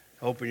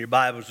Open your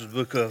Bibles to the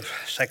book of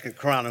 2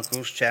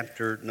 Chronicles,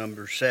 chapter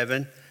number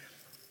 7.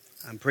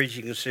 I'm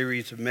preaching a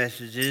series of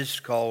messages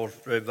called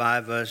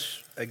Revive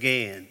Us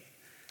Again.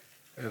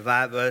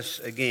 Revive Us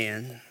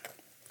Again.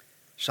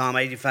 Psalm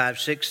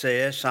 85:6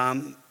 says,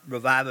 Psalm,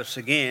 revive us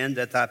again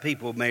that thy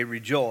people may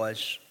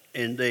rejoice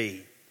in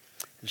thee.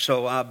 And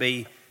so I'll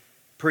be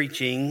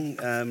preaching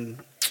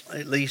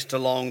at least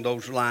along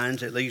those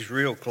lines, at least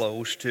real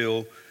close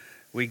till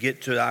we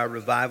get to our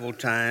revival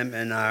time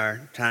and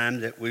our time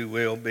that we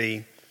will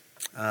be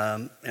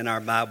in our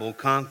Bible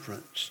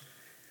conference.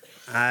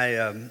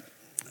 I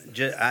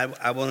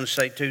want to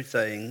say two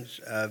things.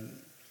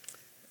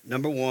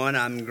 Number one,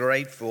 I'm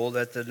grateful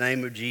that the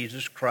name of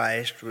Jesus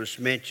Christ was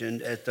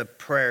mentioned at the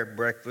prayer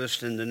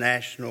breakfast in the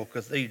National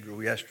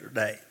Cathedral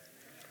yesterday.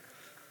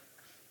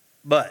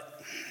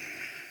 But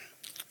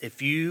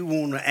if you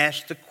want to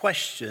ask the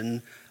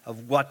question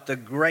of what the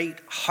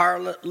great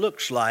harlot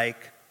looks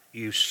like,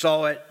 you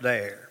saw it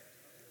there.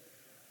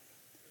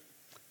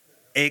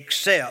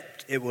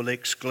 Except it will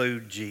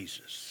exclude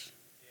Jesus.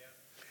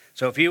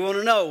 So if you want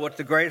to know what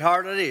the great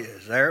harlot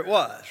is, there it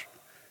was.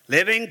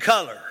 Living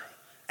color,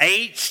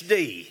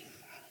 HD.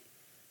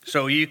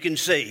 So you can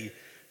see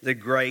the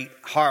great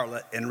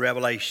harlot in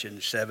Revelation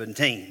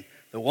 17.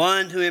 The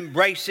one who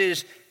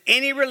embraces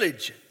any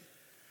religion.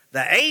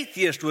 The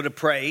atheist would have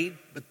prayed,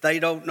 but they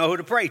don't know who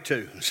to pray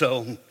to.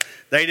 So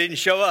they didn't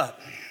show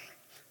up.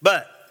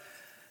 But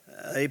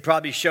they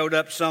probably showed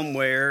up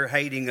somewhere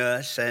hating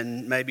us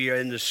and maybe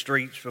in the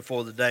streets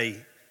before the day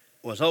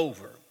was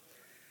over.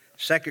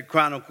 2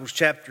 Chronicles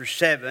chapter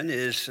 7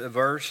 is a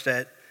verse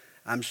that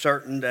I'm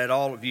certain that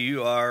all of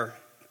you are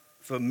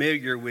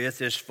familiar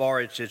with as far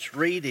as its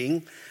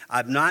reading.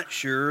 I'm not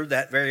sure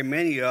that very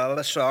many of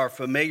us are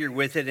familiar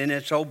with it in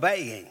its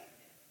obeying.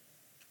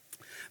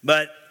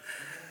 But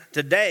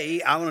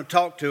today I want to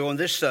talk to you on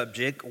this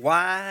subject,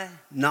 why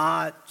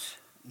not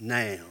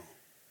now?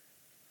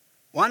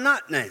 Why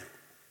not now?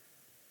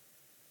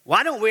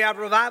 Why don't we have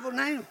revival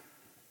now?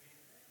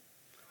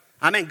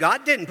 I mean,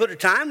 God didn't put a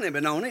time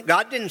limit on it.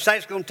 God didn't say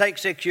it's going to take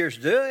 6 years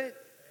to do it.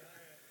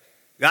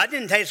 God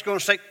didn't say it's going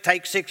to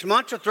take 6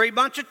 months or 3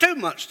 months or 2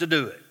 months to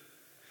do it.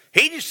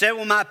 He just said,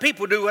 when my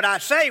people do what I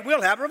say,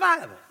 we'll have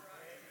revival.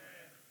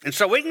 And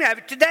so we can have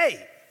it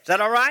today. Is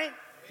that all right?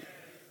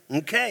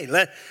 Okay,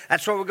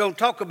 that's what we're going to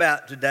talk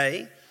about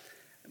today.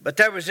 But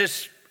there was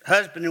this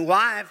husband and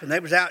wife, and they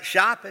was out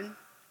shopping.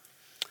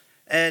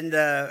 And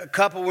a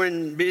couple were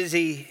in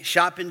busy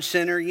shopping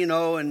center,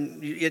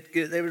 and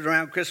they was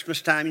around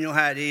Christmas time, you know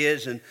how it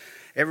is. And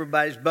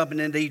everybody's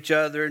bumping into each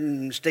other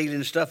and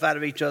stealing stuff out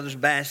of each other's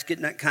basket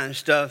and that kind of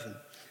stuff. And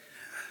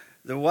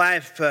the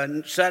wife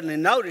suddenly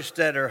noticed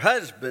that her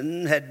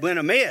husband had went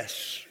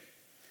amiss.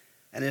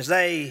 And as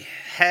they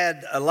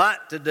had a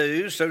lot to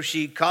do, so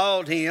she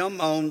called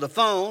him on the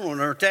phone, on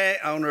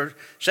her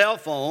cell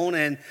phone.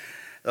 And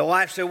the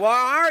wife said, "Where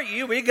are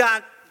you? We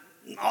got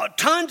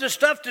tons of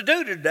stuff to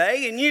do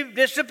today, and you've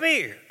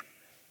disappeared."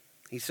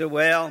 He said,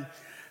 "Well,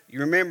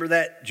 you remember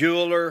that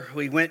jeweler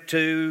we went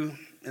to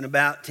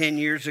about 10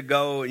 years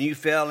ago, and you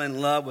fell in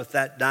love with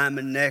that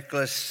diamond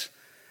necklace?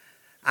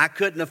 I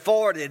couldn't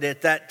afford it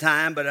at that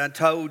time, but I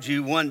told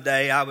you one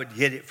day I would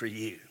get it for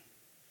you."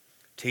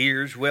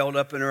 Tears welled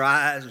up in her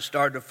eyes and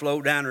started to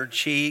flow down her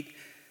cheek.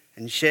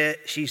 And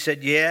she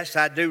said, "Yes,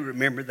 I do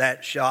remember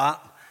that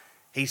shop."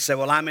 He said,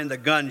 "Well, I'm in the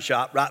gun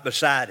shop right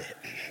beside it."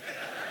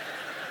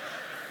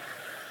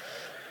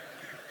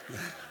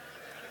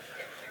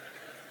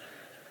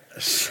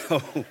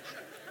 So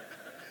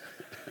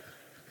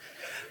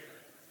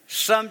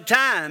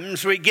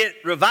sometimes we get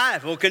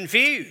revival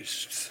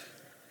confused.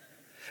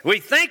 We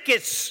think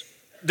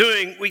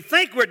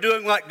we're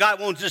doing what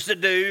God wants us to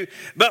do,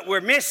 but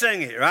we're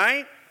missing it,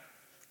 right?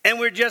 And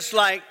we're just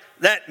like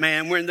that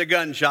man, we're in the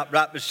gun shop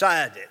right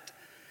beside it.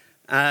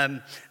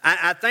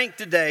 I think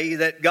today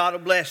that God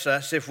will bless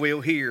us if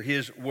we'll hear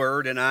his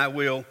word, and I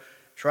will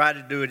try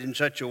to do it in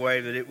such a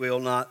way that it will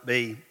not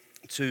be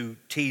too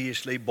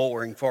tediously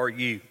boring for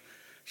you.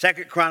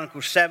 2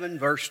 Chronicles 7,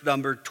 verse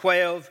number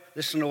 12,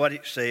 listen to what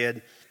it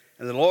said.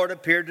 "And the Lord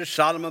appeared to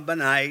Solomon by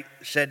night,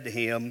 said to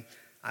him,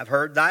 I've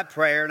heard thy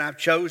prayer, and I've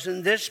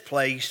chosen this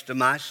place to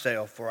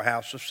myself for a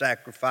house of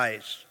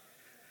sacrifice.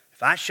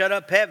 If I shut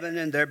up heaven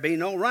and there be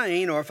no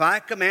rain, or if I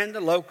command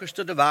the locusts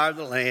to devour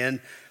the land,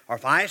 or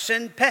if I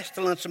send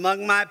pestilence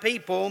among my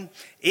people,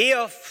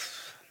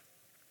 if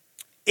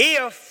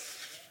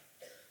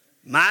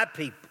my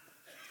people,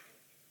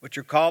 which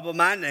are called by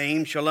my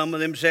name, shall humble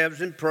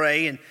themselves and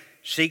pray and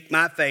seek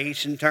my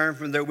face and turn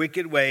from their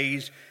wicked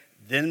ways,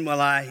 then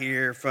will I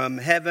hear from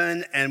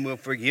heaven and will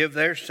forgive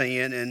their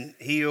sin and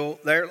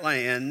heal their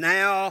land.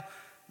 Now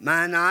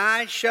mine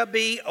eyes shall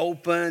be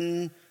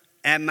open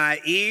and my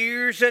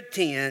ears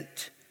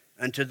attent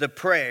unto the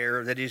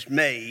prayer that is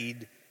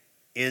made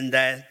in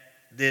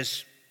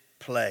this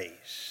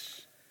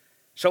place."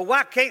 So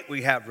why can't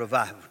we have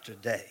revival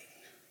today?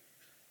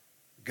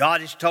 God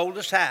has told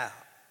us how.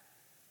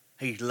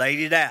 He's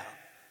laid it out.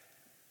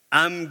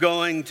 I'm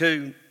going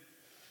to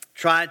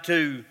try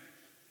to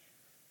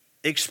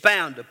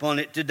expound upon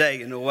it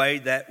today in a way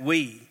that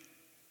we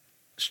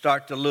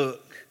start to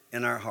look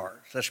in our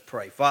hearts. Let's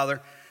pray.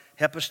 Father,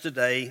 help us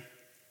today.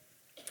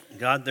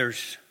 God,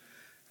 there's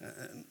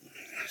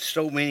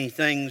so many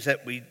things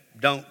that we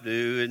don't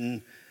do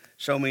and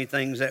so many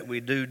things that we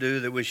do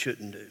that we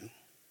shouldn't do.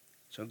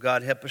 So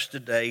God, help us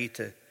today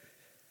to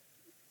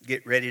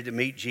get ready to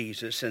meet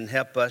Jesus, and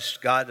help us,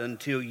 God,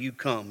 until you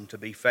come, to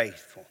be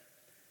faithful.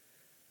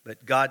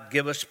 But God,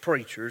 give us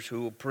preachers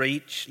who will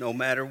preach no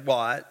matter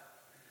what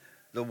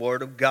the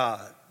word of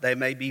God. They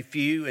may be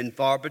few and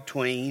far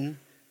between,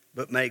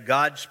 but may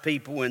God's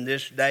people in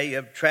this day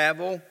of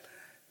travel,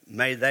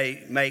 may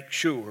they make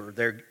sure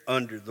they're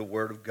under the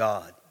word of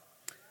God.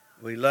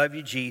 We love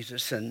you,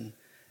 Jesus, and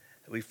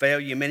we fail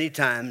you many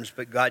times,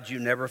 but God, you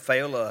never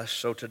fail us.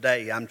 So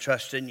today I'm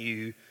trusting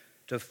you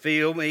to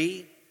fill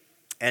me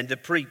and to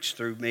preach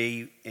through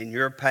me in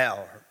your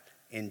power.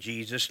 In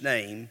Jesus'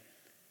 name,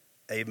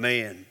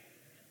 amen.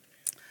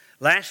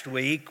 Last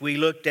week, we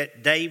looked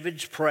at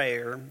David's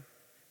prayer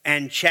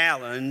and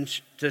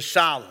challenge to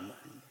Solomon.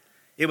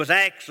 It was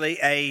actually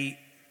a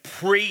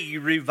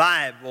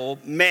pre-revival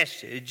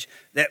message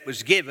that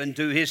was given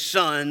to his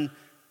son,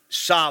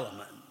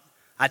 Solomon.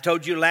 I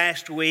told you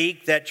last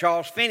week that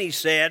Charles Finney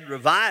said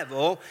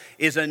revival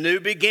is a new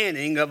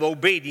beginning of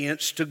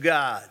obedience to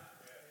God.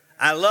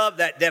 I love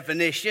that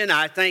definition.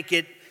 I think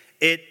it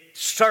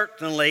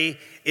certainly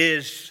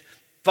is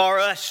for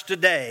us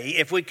today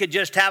if we could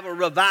just have a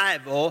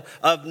revival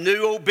of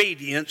new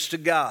obedience to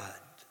God.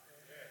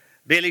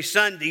 Billy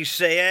Sunday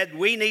said,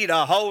 we need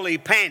a holy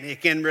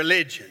panic in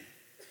religion.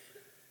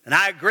 And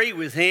I agree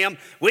with him.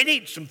 We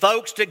need some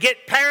folks to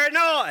get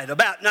paranoid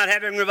about not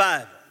having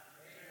revival.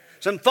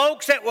 Some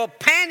folks that will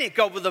panic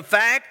over the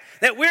fact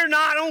that we're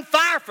not on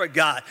fire for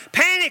God.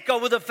 Panic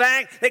over the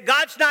fact that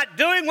God's not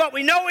doing what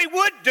we know he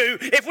would do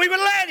if we would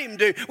let him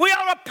do. We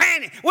ought to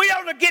panic. We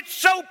ought to get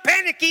so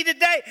panicky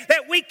today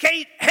that we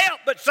can't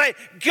help but say,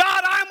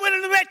 God, I'm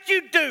willing to let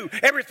you do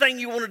everything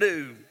you want to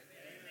do.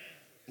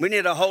 We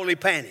need a holy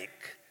panic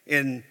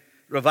in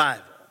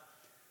revival.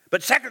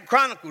 But 2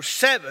 Chronicles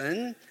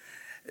 7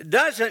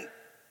 doesn't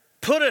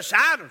put us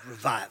out of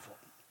revival.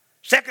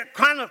 2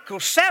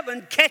 Chronicles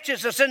 7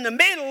 catches us in the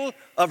middle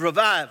of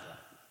revival.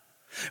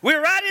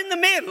 We're right in the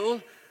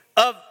middle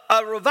of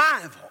a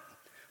revival.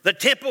 The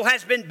temple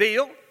has been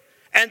built,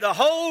 and the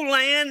whole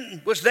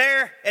land was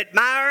there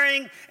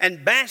admiring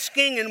and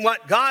basking in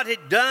what God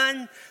had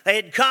done. They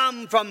had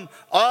come from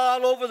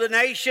all over the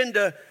nation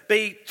to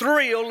be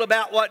thrilled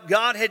about what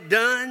God had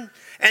done.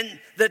 And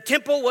the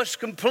temple was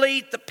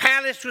complete. The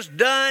palace was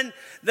done.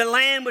 The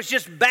land was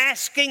just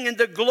basking in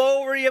the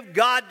glory of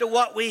God,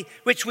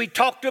 which we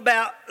talked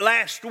about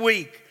last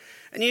week.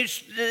 And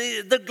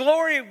the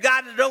glory of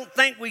God, I don't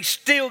think we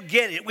still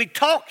get it. We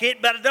talk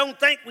it, but I don't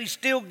think we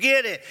still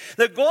get it.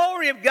 The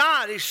glory of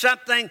God is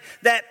something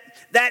that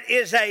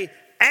is an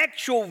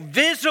actual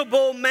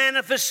visible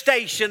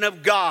manifestation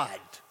of God.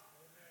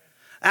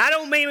 I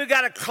don't mean we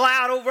got a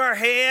cloud over our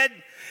head.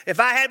 If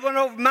I had one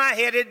over my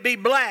head, it'd be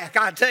black,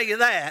 I'll tell you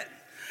that.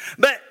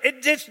 But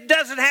it just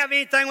doesn't have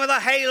anything with a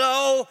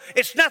halo.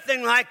 It's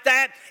nothing like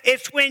that.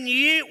 It's when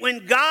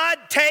God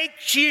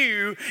takes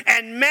you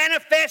and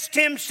manifests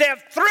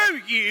himself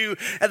through you,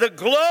 and the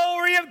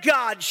glory of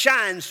God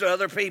shines to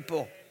other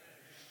people.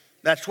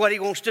 That's what he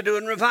wants to do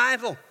in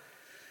revival.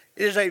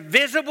 It is a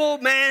visible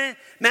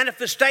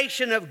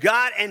manifestation of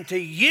God, and to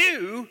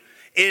you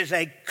is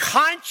a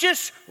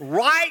conscious,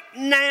 right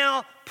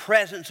now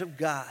presence of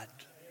God.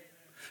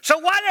 So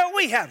why don't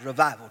we have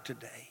revival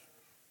today?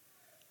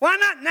 Why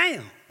not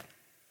now?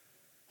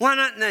 Why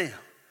not now?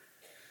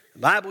 The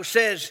Bible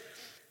says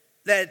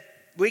that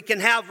we can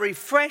have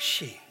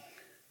refreshing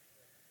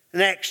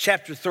in Acts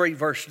chapter 3,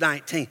 verse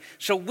 19.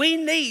 So we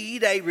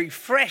need a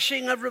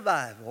refreshing of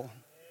revival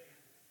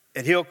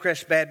at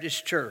Hillcrest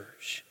Baptist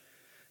Church.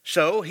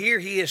 So here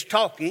he is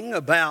talking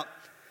about,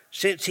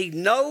 since he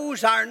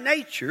knows our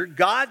nature,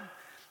 God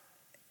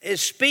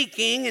is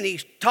speaking, and he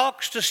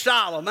talks to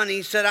Solomon.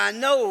 He said, I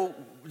know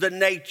the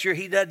nature.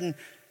 He doesn't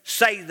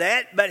say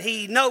that, but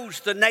he knows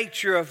the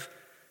nature of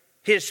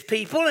his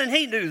people, and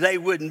he knew they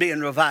wouldn't be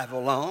in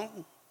revival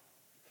long.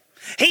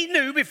 He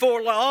knew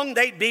before long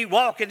they'd be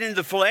walking in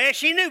the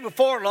flesh. He knew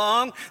before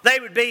long they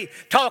would be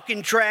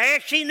talking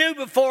trash. He knew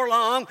before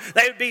long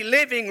they would be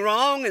living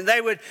wrong, and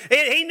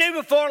he knew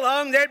before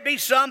long there'd be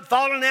some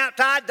falling out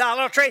to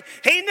idolatry.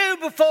 He knew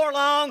before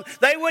long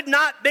they would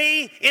not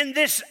be in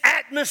this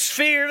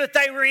atmosphere that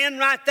they were in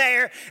right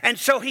there. And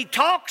so he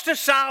talks to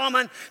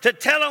Solomon to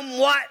tell them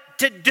what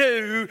to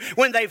do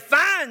when they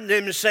find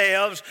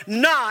themselves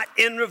not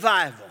in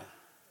revival.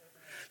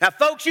 Now,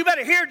 folks, you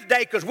better hear today,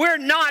 because we're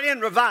not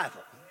in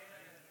revival.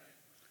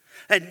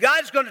 And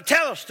God's going to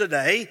tell us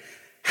today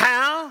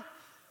how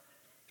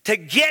to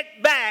get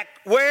back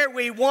where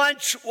we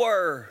once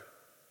were.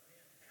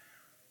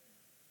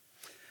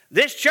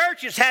 This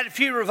church has had a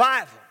few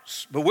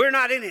revivals, but we're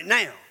not in it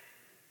now.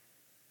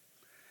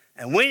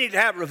 And we need to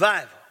have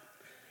revival.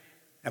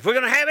 If we're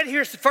going to have it,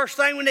 here's the first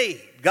thing we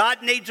need.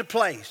 God needs a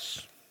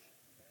place.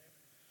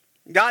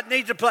 God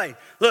needs a place.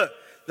 Look,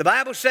 the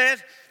Bible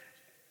says,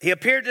 he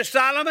appeared to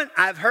Solomon,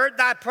 I've heard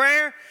thy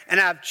prayer, and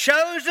I've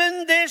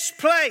chosen this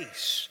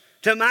place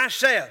to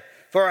myself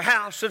for a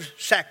house of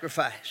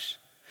sacrifice.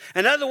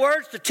 In other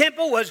words, the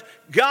temple was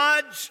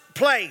God's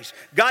place.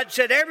 God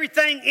said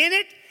everything in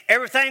it,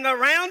 everything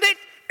around it,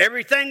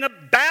 everything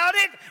about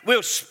it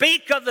will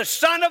speak of the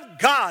Son of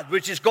God,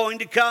 which is going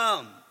to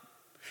come.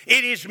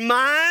 It is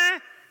my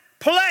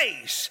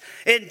place.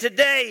 And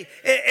today,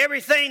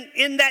 everything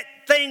in that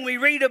thing we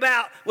read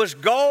about was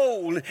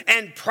gold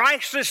and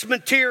priceless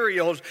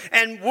materials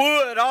and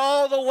wood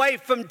all the way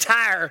from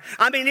Tyre.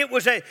 I mean, it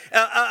was a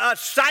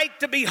sight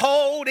to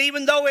behold,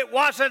 even though it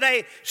wasn't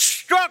a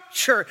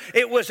structure.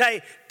 It was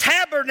a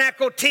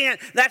tabernacle tent.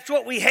 That's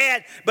what we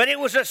had. But it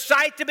was a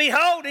sight to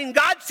behold. And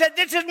God said,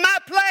 this is my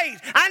place.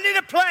 I need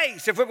a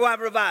place if we're going to have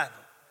revival.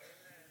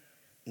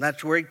 And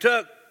that's where he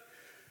took.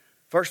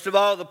 First of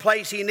all, the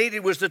place he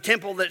needed was the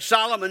temple that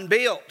Solomon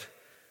built.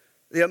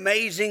 The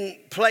amazing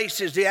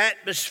places, the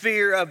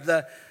atmosphere of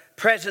the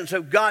presence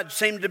of God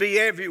seemed to be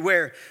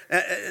everywhere.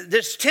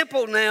 This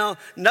temple now,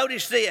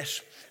 notice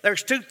this.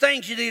 There's two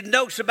things you need to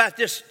notice about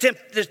this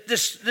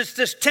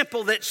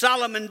temple that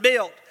Solomon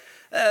built.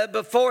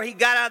 Before he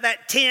got out of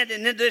that tent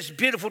and into this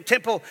beautiful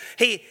temple,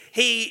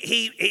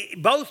 he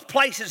both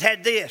places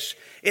had this.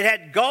 It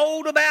had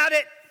gold about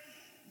it.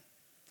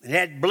 It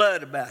had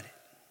blood about it.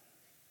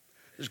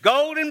 There's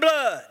gold and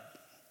blood.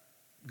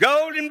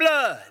 Gold and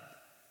blood.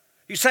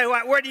 You say,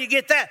 well, where do you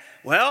get that?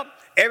 Well,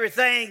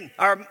 everything,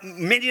 or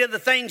many of the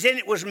things in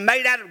it was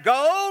made out of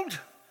gold.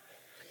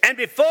 And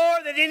before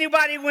that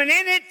anybody went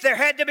in it, there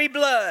had to be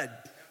blood.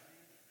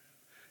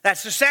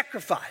 That's the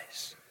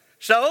sacrifice.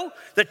 So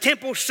the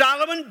temple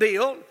Solomon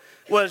built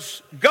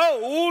was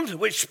gold,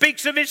 which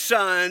speaks of his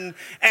son,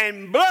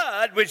 and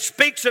blood, which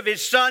speaks of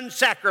his son's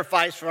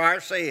sacrifice for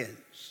our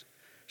sins.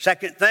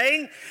 Second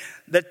thing,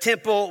 the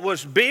temple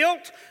was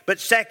built, but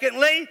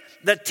secondly,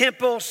 the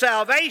temple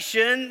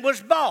salvation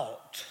was bought.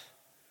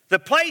 The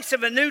place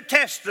of the New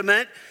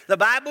Testament, the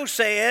Bible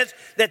says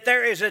that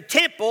there is a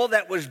temple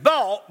that was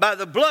bought by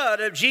the blood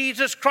of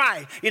Jesus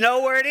Christ. You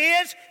know where it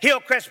is?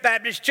 Hillcrest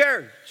Baptist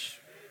Church.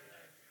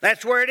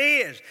 That's where it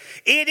is.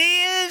 It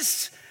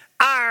is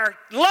our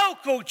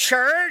local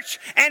church,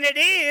 and it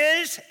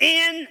is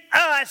in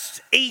us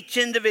each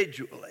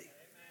individually.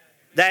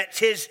 That's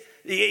his.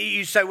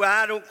 You say, well,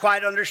 I don't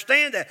quite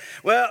understand that.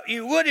 Well,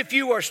 you would if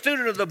you were a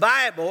student of the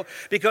Bible,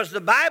 because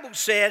the Bible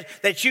says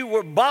that you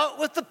were bought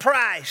with the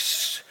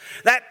price.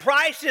 That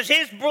price is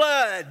his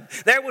blood.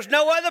 There was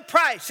no other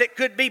price that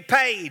could be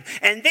paid.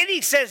 And then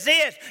he says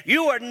this,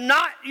 you are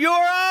not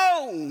your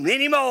own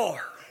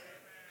anymore.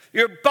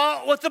 You're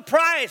bought with the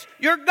price.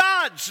 You're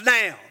God's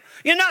now.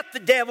 You're not the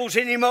devil's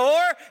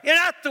anymore. You're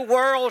not the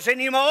world's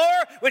anymore,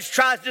 which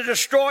tries to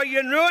destroy you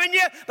and ruin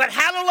you. But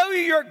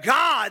hallelujah, you're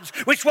God's,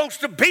 which wants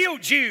to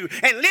build you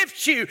and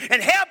lift you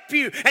and help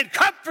you and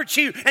comfort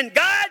you and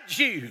guide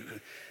you.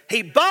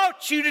 He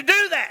bought you to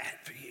do that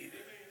for you.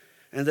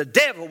 And the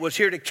devil was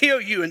here to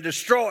kill you and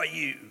destroy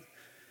you.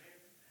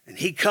 And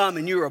he come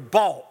and you're a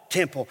bought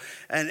temple.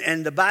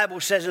 And the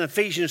Bible says in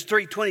Ephesians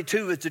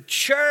 3:22 that the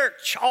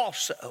church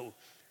also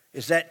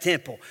is that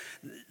temple.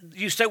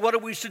 You say, what are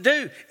we to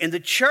do? In the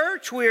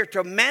church, we are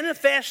to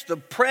manifest the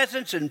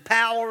presence and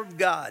power of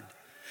God.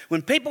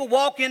 When people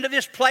walk into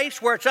this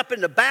place, where it's up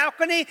in the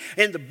balcony,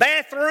 in the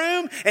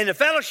bathroom, in the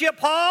fellowship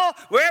hall,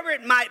 wherever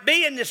it might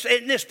be in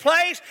this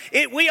place,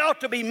 we ought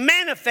to be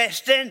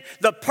manifesting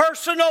the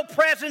personal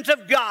presence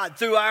of God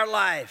through our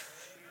life.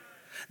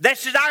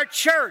 This is our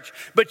church.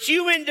 But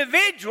you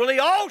individually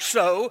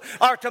also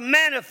are to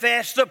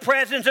manifest the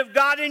presence of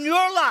God in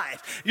your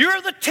life.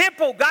 You're the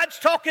temple God's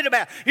talking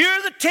about.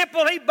 You're the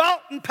temple he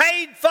bought and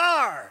paid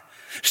for.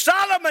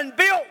 Solomon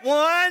built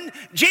one.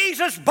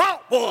 Jesus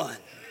bought one.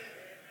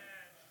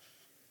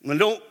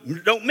 Well,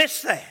 don't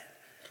miss that.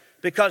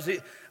 Because the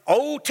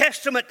Old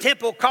Testament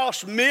temple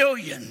cost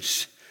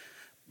millions.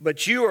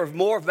 But you are of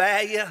more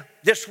value,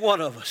 this one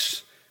of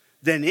us,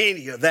 than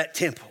any of that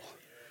temple.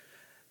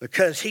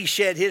 Because he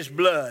shed his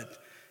blood.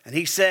 And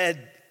he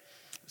said,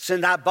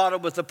 since I bought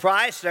them with the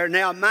price, they're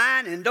now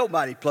mine, and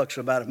nobody plucks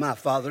them out of my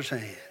Father's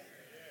hand.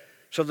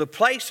 So the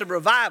place of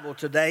revival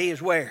today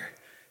is where?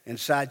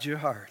 Inside your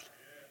heart.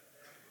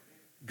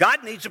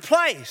 God needs a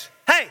place.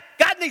 Hey,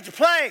 God needs a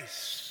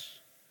place.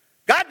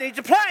 God needs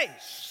a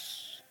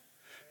place.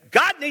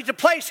 God needs a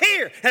place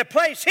here, and a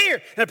place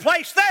here, and a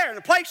place there, and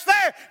a place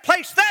there,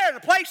 place there, and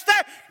a place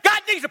there.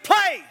 God needs a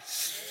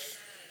place.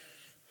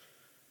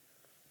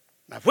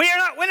 Now, if we are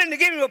not willing to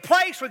give him a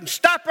place, we can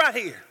stop right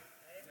here.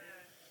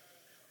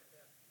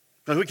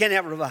 Because we can't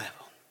have a revival.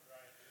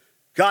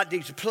 God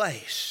needs a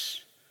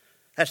place.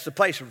 That's the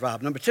place of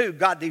revival. Number two,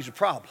 God needs a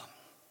problem.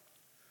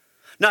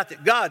 Not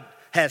that God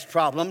has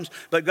problems,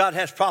 but God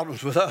has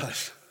problems with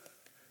us.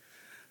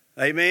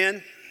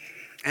 Amen?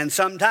 And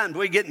sometimes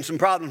we get in some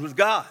problems with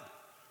God.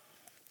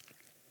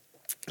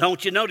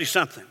 Don't you notice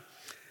something?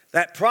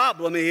 That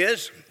problem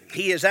is,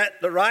 he is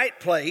at the right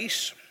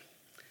place.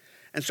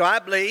 And so I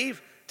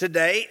believe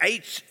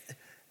today,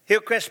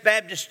 Hillcrest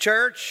Baptist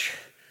Church,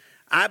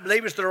 I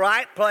believe it's the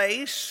right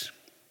place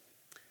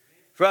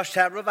for us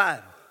to have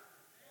revival.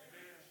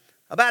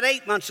 About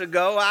 8 months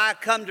ago, I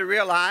come to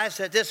realize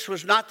that this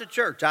was not the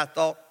church I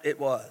thought it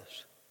was.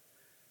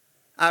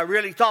 I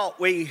really thought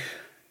we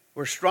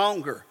were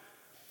stronger.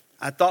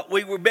 I thought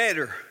we were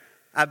better.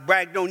 I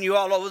bragged on you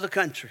all over the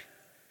country.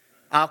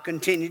 I'll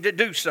continue to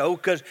do so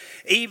because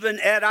even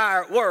at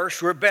our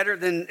worst, we're better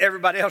than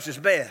everybody else's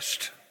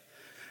best.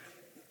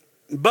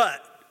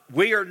 But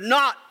we are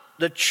not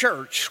the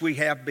church we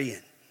have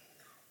been.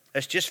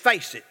 Let's just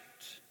face it.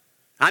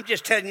 I'm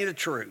just telling you the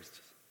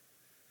truth.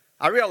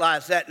 I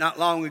realized that not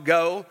long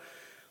ago,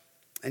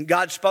 and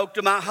God spoke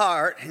to my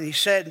heart, and he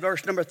said in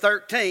verse number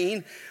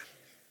 13,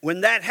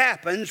 when that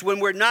happens, when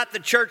we're not the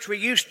church we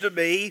used to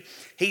be,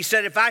 he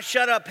said, if I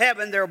shut up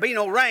heaven, there will be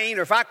no rain,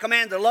 or if I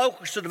command the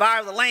locusts to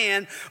devour the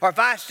land, or if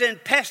I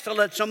send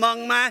pestilence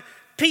among my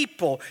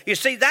people. You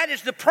see, that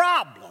is the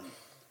problem.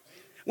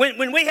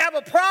 When we have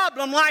a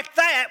problem like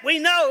that, we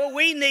know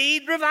we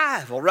need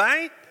revival,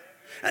 right?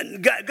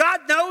 And God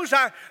knows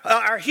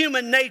our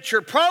human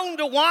nature, prone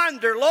to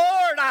wander.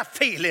 Lord, I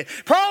feel it.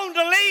 Prone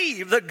to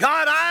leave the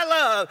God I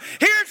love.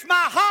 Here's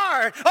my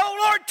heart. Oh,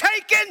 Lord,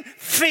 take and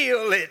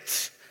fill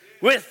it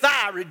with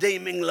thy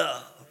redeeming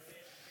love.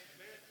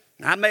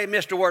 I may have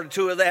missed a word or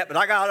two of that, but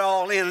I got it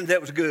all in and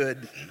that was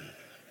good.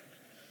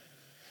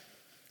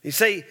 You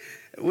see,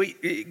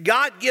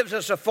 God gives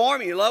us a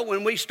formula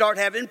when we start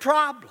having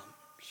problems.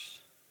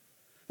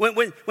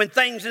 When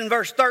things in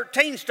verse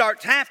 13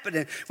 starts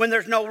happening, when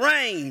there's no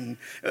rain,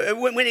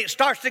 when it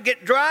starts to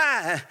get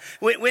dry,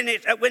 when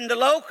the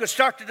locusts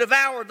start to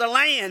devour the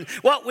land,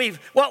 what we've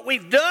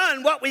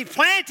done, what we've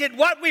planted,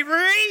 what we've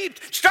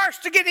reaped starts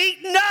to get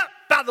eaten up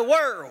by the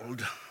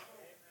world.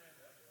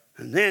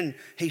 And then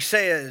he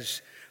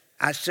says,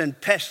 I send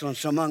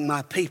pestilence among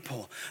my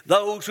people.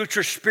 Those which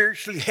are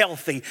spiritually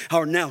healthy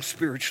are now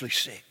spiritually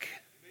sick.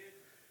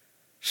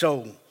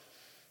 So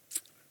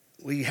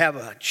we have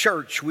a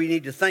church, we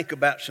need to think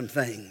about some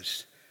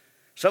things.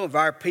 Some of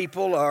our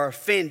people are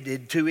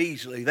offended too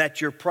easily. That's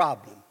your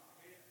problem.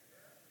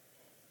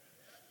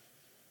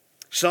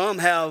 Some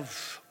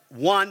have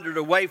wandered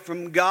away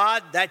from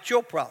God. That's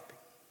your problem.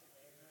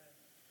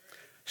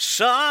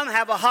 Some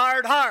have a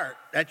hard heart.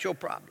 That's your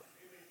problem.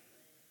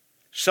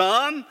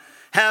 Some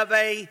have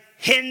a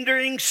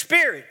hindering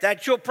spirit.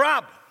 That's your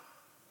problem.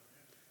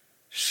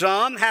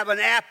 Some have an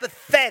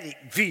apathetic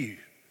view.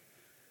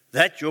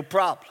 That's your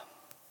problem.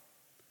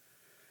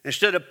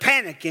 Instead of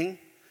panicking,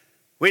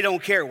 we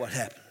don't care what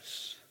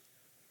happens.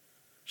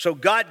 So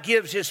God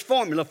gives his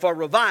formula for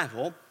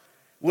revival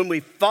when we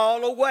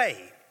fall away,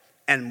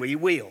 and we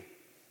will.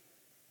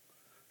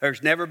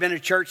 There's never been a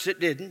church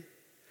that didn't.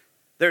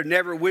 There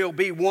never will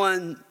be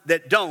one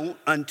that don't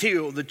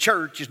until the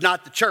church is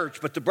not the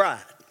church but the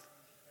bride.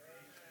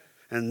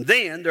 And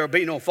then there'll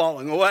be no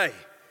falling away.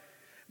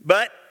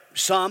 But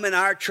some in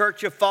our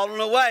church have fallen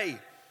away.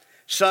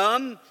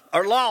 Some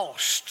are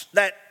lost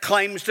that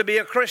claims to be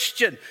a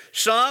Christian.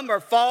 Some are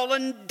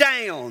falling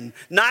down,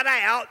 not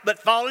out, but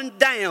falling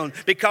down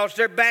because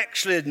they're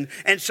backslidden.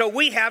 And so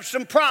we have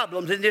some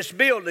problems in this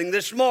building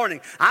this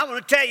morning. I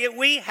want to tell you,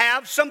 we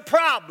have some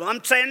problems.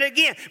 I'm saying it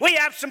again. We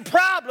have some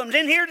problems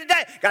in here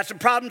today. Got some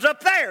problems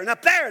up there and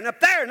up there and up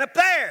there and up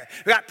there.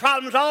 We got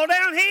problems all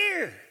down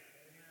here.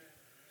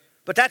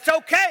 But that's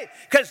okay,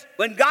 because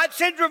when God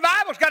sends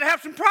revival, it's got to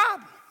have some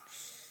problems.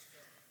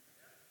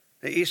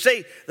 You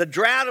see, the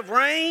drought of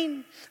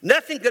rain,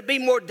 nothing could be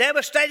more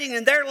devastating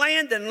in their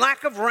land than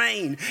lack of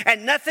rain.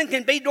 And nothing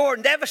can be more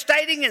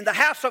devastating in the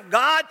house of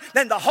God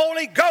than the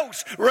Holy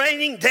Ghost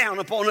raining down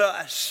upon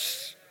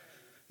us.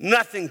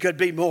 Nothing could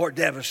be more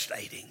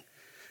devastating.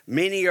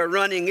 Many are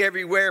running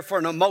everywhere for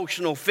an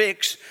emotional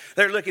fix.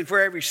 They're looking for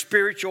every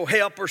spiritual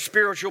help or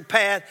spiritual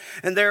path,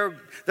 and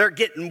they're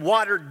getting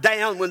watered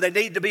down when they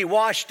need to be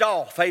washed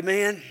off.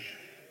 Amen?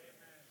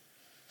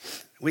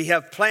 We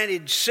have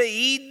planted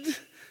seed.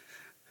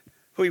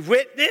 We've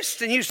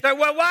witnessed, and you say,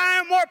 well, why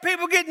aren't more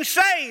people getting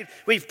saved?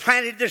 We've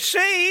planted the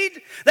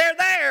seed. They're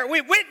there.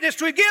 We've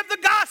witnessed. We give the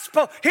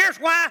gospel. Here's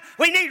why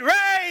we need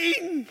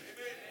rain.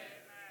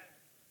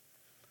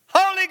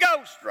 Holy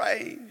Ghost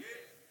rain.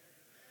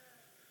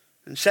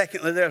 And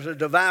secondly, there's a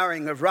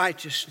devouring of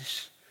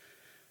righteousness.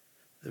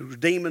 The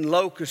demon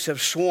locusts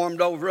have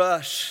swarmed over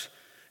us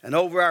and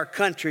over our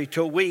country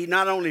till we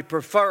not only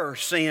prefer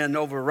sin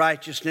over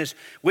righteousness,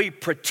 we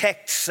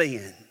protect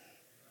sin.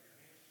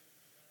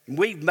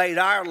 We've made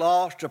our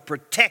laws to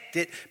protect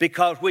it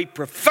because we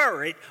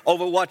prefer it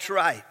over what's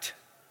right.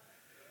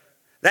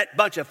 That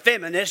bunch of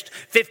feminists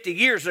 50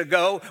 years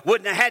ago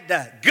wouldn't have had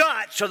the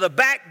guts or the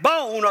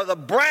backbone or the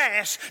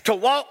brass to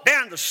walk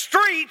down the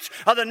streets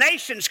of the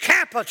nation's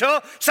capital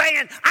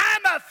saying,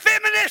 I'm a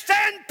feminist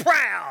and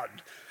proud.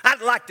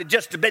 I'd like to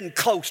just have been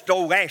close to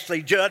old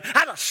Ashley Judd.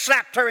 I'd have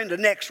slapped her into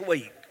next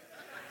week.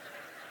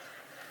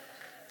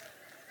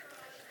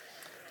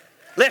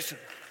 Listen,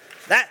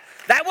 that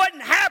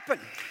wouldn't happen.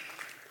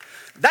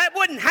 That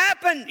wouldn't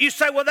happen. You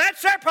say, well,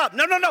 that's their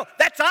problem. No.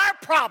 That's our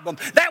problem.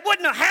 That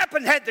wouldn't have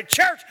happened had the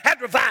church had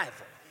revival.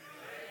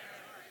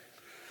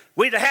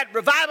 We'd have had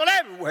revival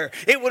everywhere.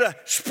 It would have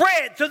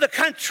spread through the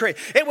country.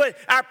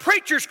 Our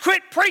preachers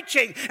quit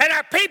preaching, and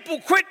our people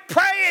quit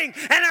praying,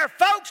 and our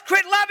folks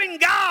quit loving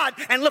God.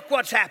 And look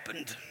what's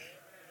happened.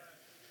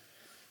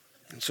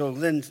 And so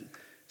then,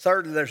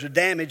 thirdly, there's the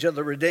damage of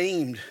the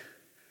redeemed.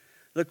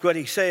 Look what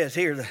he says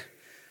here,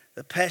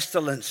 the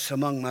pestilence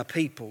among my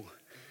people.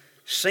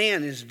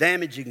 Sin is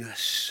damaging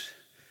us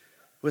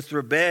with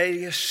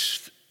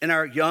rebellious in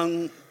our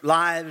young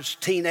lives,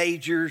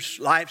 teenagers,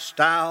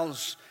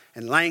 lifestyles,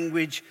 and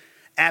language,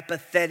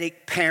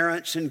 apathetic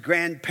parents and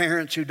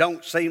grandparents who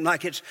don't seem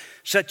like it's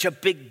such a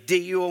big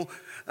deal,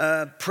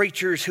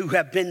 preachers who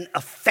have been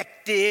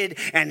affected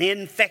and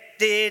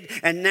infected,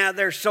 and now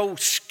they're so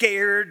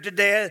scared to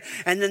death,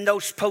 and then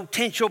those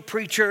potential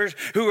preachers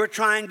who are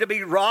trying to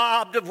be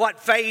robbed of what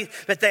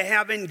faith that they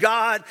have in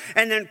God,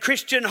 and then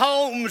Christian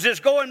homes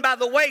is going by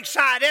the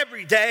wayside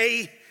every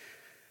day.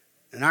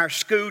 And our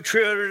school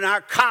children,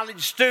 our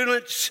college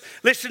students,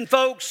 listen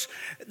folks,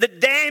 the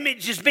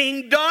damage is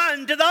being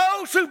done to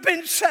those who've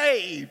been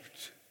saved.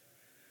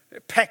 They're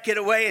pecking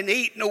away and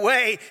eating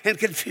away and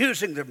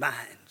confusing their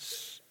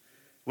minds.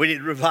 We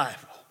need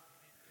revival.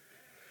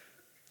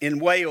 In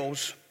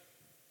Wales,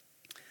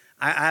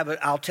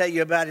 I'll tell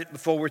you about it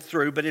before we're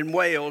through, but in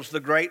Wales, the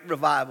great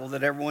revival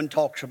that everyone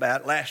talks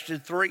about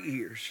lasted 3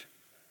 years.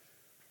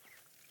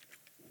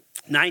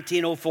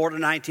 1904 to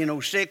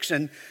 1906,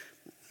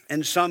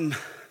 and some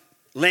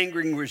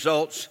lingering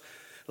results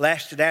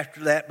lasted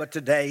after that, but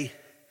today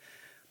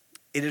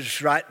it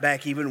is right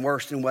back even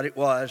worse than what it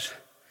was.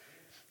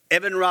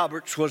 Evan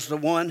Roberts was the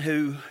one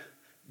who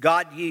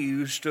God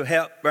used to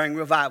help bring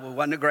revival. He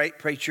wasn't a great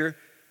preacher.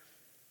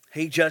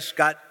 He just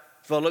got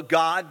full of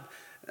God,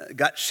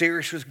 got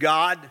serious with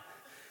God,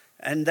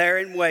 and there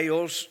in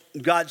Wales,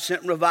 God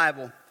sent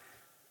revival.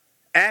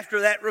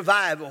 After that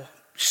revival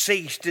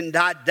ceased and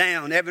died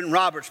down, Evan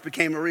Roberts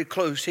became a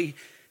recluse.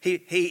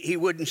 He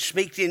wouldn't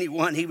speak to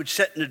anyone. He would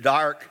sit in the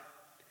dark.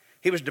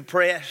 He was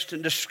depressed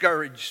and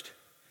discouraged.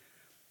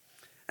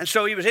 And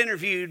so he was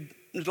interviewed.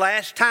 The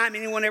last time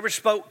anyone ever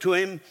spoke to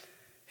him,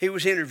 he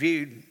was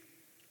interviewed.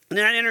 In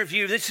that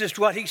interview, this is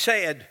what he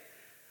said.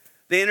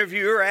 The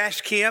interviewer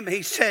asked him,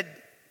 he said,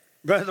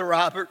 Brother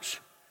Roberts,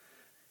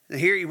 and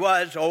here he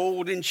was,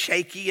 old and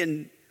shaky,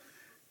 and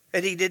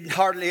he didn't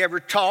hardly ever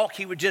talk.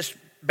 He would just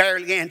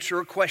barely answer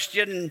a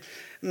question and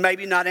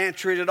maybe not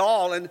answer it at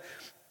all. And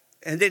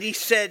then he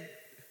said,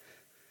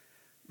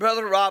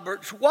 Brother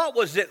Roberts, what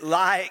was it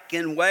like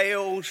in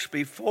Wales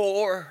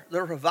before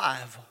the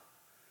revival?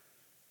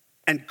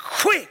 And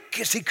quick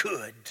as he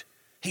could,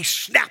 he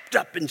snapped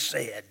up and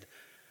said,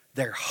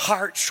 their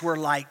hearts were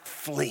like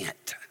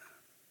flint.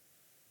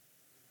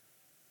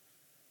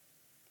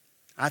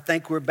 I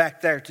think we're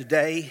back there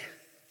today.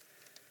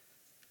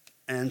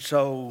 And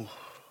so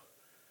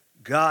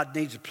God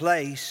needs a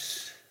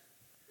place.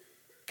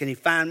 Can he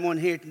find one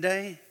here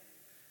today?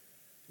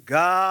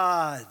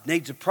 God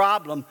needs a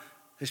problem.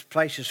 This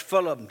place is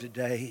full of them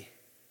today.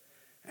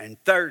 And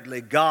thirdly,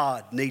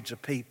 God needs a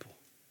people.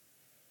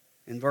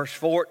 In verse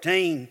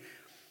 14,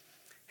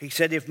 he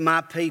said, if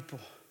my people,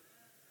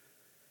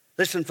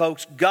 listen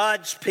folks,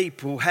 God's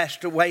people has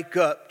to wake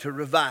up to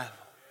revival.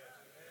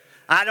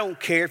 I don't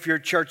care if you're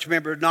a church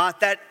member or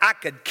not, that I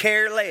could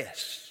care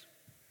less.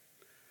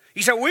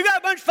 You say, we got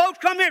a bunch of folks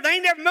come here, they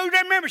ain't never moved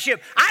their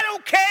membership. I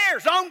don't care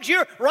as long as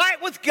you're right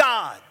with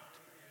God.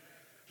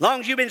 As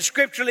long as you've been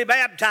scripturally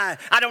baptized.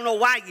 I don't know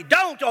why you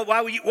don't, or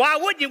why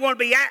wouldn't you want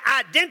to be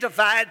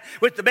identified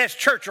with the best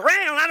church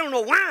around? I don't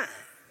know why.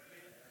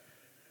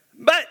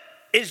 But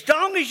as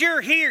long as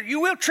you're here, you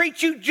will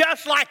treat you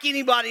just like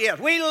anybody else.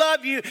 We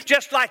love you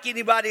just like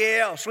anybody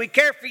else. We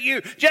care for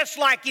you just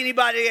like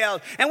anybody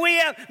else. And we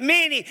have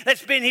many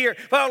that's been here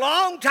for a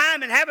long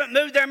time and haven't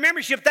moved their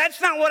membership. That's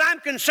not what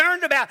I'm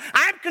concerned about.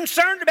 I'm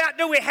concerned about,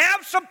 do we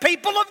have some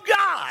people of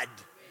God?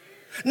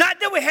 Not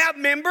that we have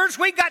members.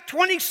 We got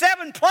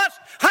 27 plus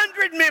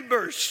 100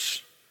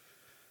 members.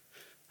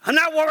 I'm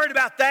not worried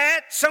about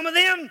that. Some of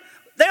them,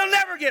 they'll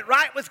never get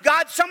right with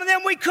God. Some of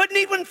them we couldn't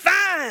even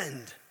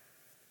find.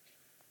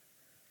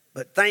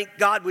 But thank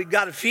God we've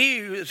got a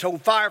few that's on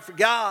fire for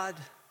God.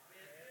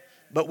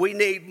 But we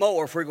need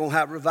more if we're going to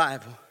have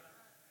revival.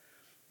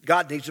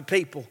 God needs a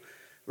people.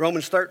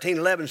 Romans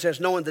 13:11 says,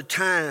 knowing the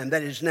time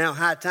that it is now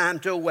high time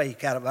to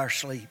awake out of our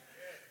sleep.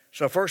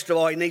 So first of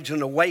all, he needs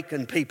an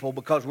awakened people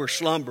because we're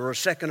slumberers.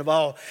 Second of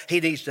all, he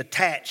needs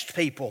attached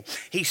people.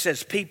 He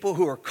says people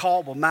who are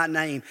called by my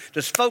name.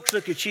 Does folks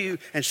look at you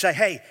and say,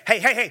 hey,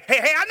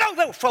 I know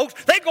those folks.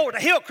 They go to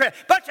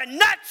Hillcrest. Bunch of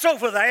nuts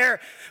over there.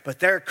 But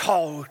they're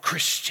called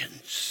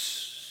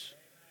Christians.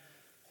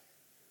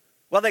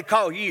 What they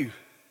call you?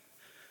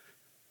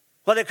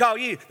 What they call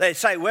you? They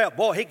say, well,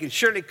 boy, he can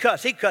surely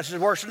cuss. He cusses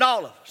worse than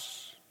all of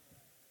us.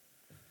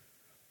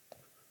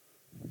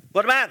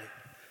 What about it?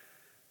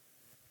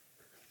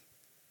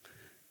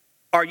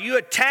 Are you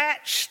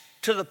attached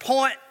to the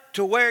point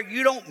to where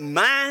you don't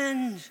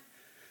mind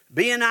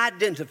being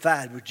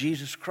identified with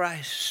Jesus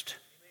Christ?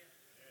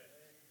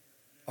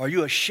 Are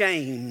you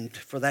ashamed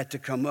for that to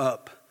come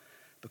up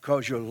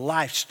because your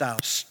lifestyle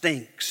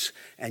stinks.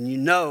 And you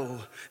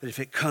know that if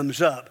it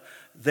comes up,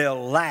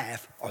 they'll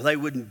laugh or they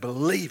wouldn't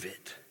believe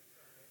it.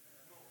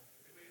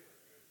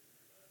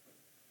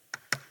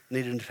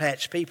 Need to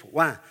attach people.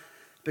 Why?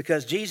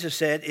 Because Jesus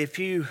said, if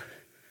you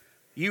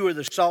are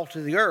the salt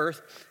of the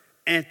earth,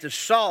 and if the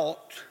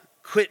salt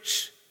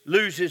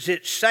loses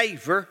its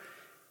savor,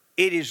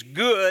 it is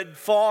good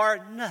for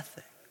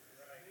nothing.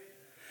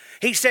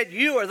 He said,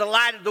 you are the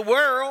light of the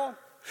world.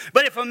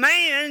 But if a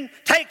man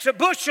takes a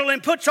bushel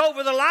and puts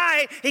over the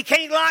light, he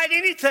can't light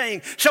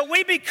anything. So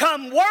we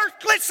become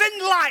worthless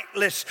and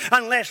lightless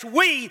unless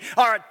we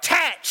are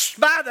attached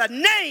by the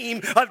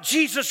name of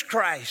Jesus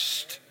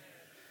Christ.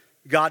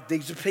 God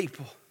needs a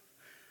people.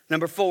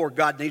 Number 4,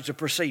 God needs a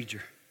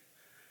procedure.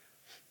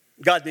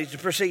 God needs a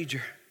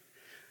procedure.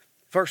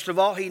 First of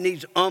all, he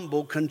needs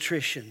humble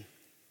contrition.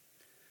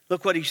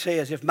 Look what he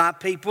says. If my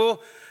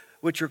people,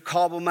 which are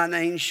called by my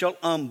name, shall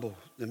humble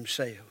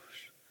themselves.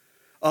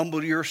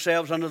 Humble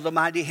yourselves under the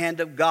mighty hand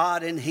of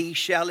God, and he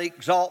shall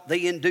exalt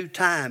thee in due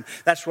time.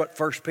 That's what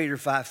 1 Peter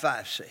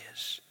 5:5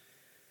 says.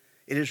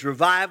 It is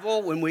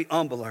revival when we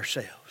humble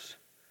ourselves.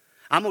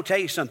 I'm going to tell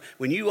you something.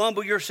 When you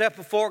humble yourself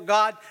before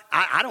God,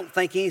 I don't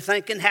think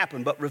anything can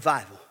happen but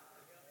revival.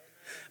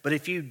 But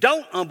if you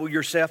don't humble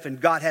yourself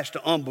and God has to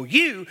humble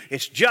you,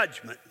 it's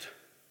judgment.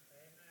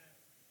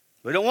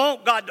 We don't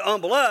want God to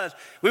humble us.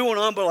 We want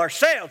to humble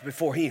ourselves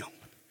before him.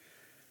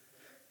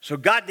 So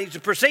God needs a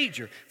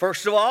procedure.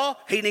 First of all,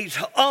 he needs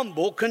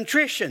humble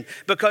contrition,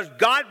 because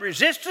God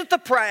resisteth the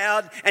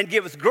proud and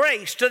giveth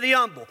grace to the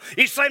humble.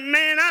 You say,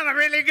 man, I'm a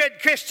really good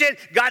Christian.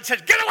 God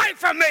says, get away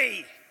from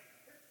me.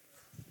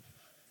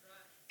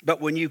 But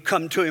when you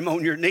come to him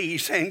on your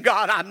knees saying,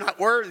 God, I'm not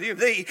worthy of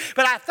thee,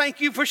 but I thank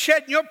you for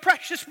shedding your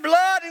precious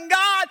blood. And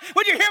God,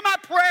 would you hear my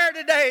prayer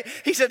today?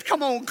 He said,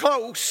 come on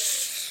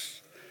close.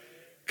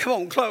 Come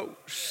on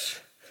close.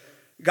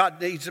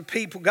 God needs a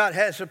people. God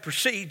has a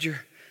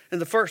procedure. And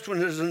the first one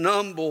is an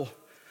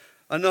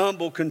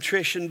humble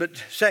contrition.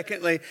 But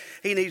secondly,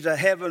 he needs a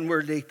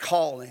heavenwardly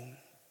calling.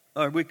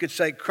 Or we could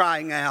say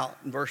crying out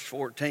in verse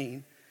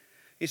 14.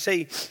 You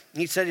see,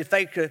 he said if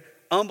they could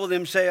humble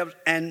themselves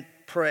and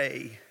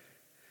pray.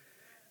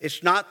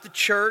 It's not the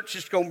church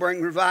that's going to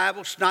bring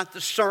revival. It's not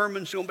the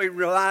sermons that's going to bring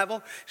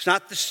revival. It's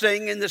not the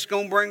singing that's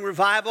going to bring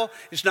revival.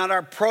 It's not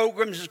our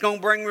programs that's going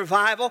to bring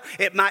revival.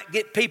 It might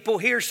get people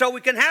here so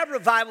we can have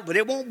revival, but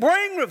it won't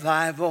bring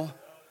revival.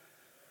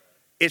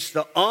 It's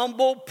the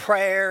humble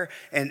prayer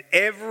in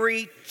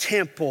every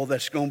temple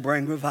that's going to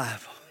bring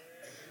revival.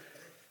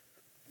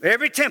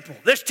 Every temple,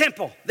 this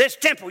temple,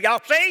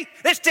 y'all see?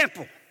 This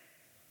temple.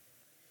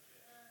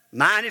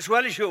 Mine as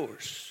well as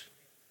yours.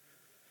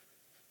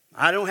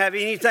 I don't have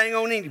anything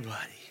on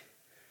anybody.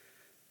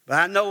 But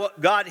I know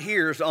what God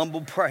hears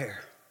humble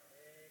prayer.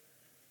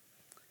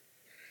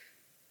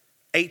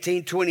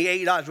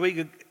 1828,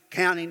 Oswego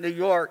County, New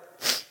York.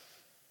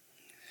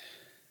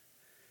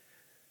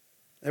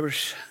 There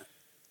was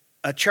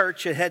a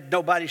church that had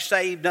nobody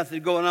saved,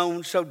 nothing going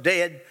on, so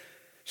dead,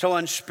 so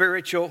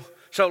unspiritual,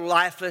 so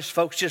lifeless.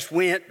 Folks just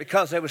went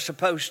because they were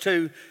supposed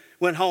to.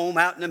 Went home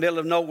out in the middle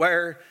of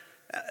nowhere.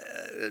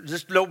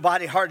 Just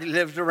nobody hardly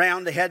lived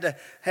around. They had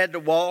to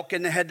walk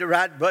and they had to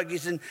ride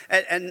buggies.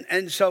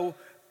 And so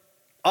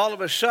all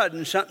of a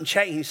sudden something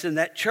changed in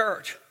that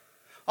church.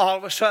 All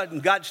of a sudden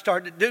God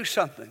started to do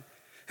something.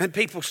 And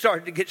people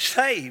started to get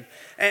saved.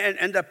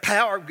 And the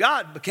power of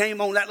God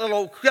became on that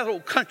little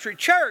country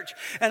church.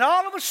 And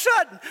all of a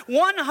sudden,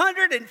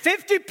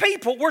 150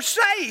 people were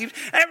saved.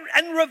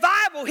 And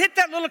revival hit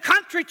that little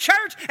country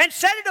church and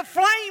set it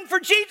aflame for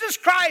Jesus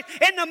Christ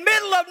in the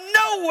middle of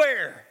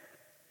nowhere.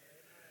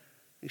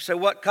 You say,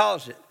 what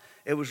caused it?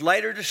 It was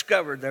later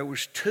discovered there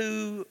was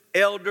 2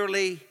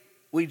 elderly,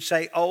 we'd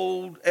say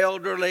old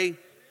elderly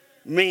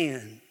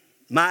men,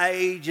 my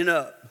age and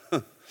up.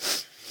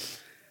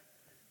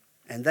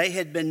 And they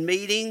had been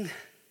meeting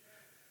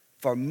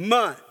for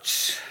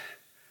months,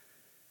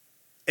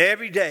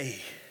 every day,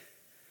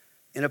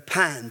 in a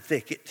pine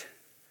thicket,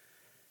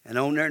 and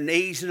on their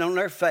knees and on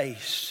their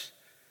face,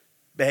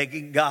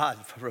 begging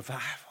God for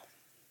revival.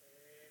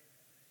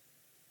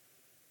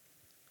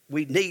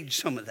 We need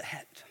some of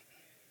that.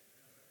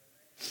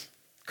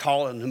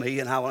 Call unto me,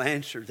 and I will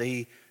answer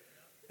thee,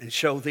 and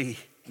show thee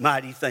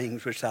mighty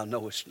things which thou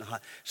knowest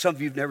not. Some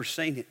of you have never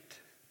seen it.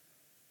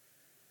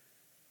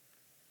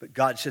 But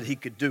God said he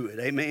could do it.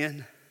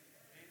 Amen.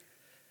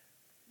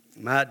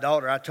 My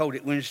daughter, I told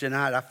it Wednesday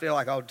night. I feel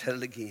like I ought to tell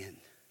it again.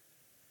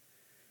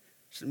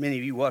 So many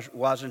of you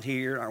wasn't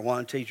here. Our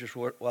one teacher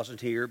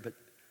wasn't here. But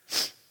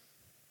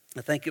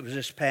I think it was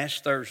this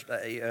past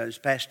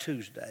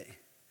Tuesday.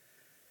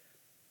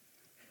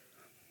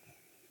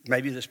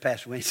 Maybe this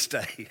past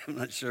Wednesday. I'm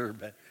not sure.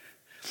 But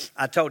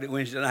I told it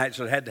Wednesday night,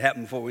 so it had to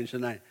happen before Wednesday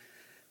night.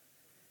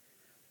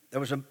 There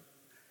was a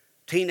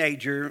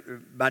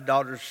teenager. My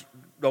daughter's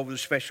over the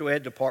special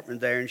ed department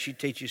there, and she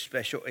teaches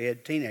special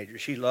ed teenagers.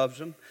 She loves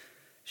them.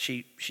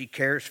 She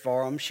cares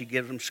for them. She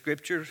gives them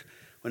scriptures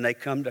when they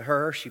come to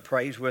her. She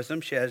prays with them.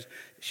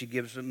 She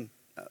gives them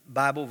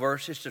Bible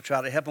verses to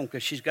try to help them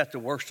because she's got the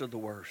worst of the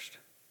worst.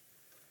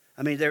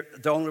 I mean,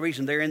 the only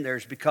reason they're in there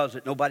is because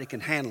that nobody can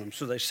handle them,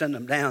 so they send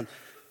them down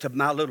to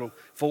my little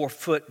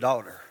 4-foot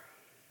daughter.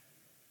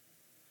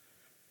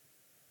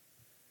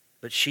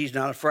 But she's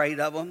not afraid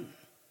of them,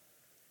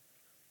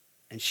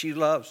 and she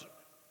loves them.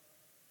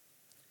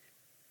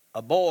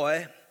 A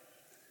boy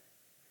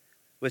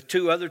with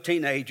 2 other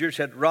teenagers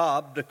had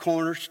robbed a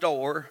corner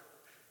store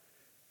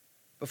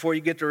before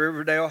you get to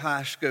Riverdale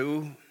High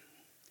School.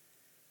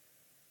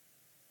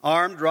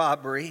 Armed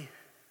robbery.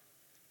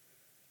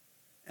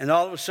 And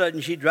all of a sudden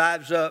she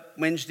drives up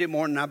Wednesday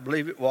morning, I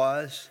believe it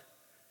was,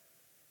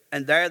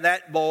 and there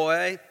that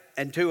boy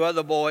and 2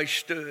 other boys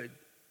stood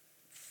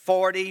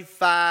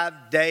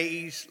 45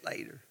 days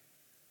later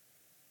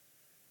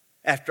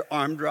after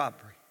armed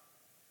robbery.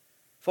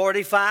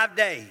 45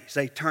 days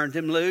they turned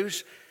him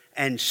loose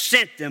and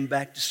sent them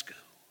back to school.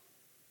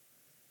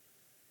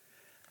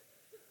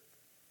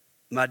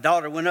 My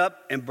daughter went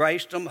up,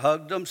 embraced them,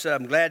 hugged them, said,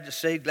 I'm glad to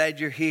see, glad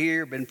you're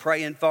here, been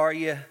praying for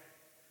you.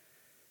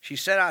 She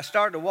said, I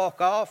started to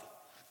walk off.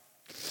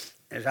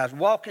 As I was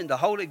walking, the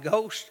Holy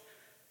Ghost,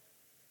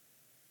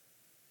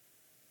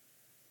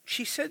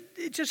 she said,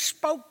 it just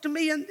spoke to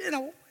me. And,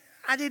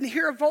 I didn't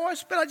hear a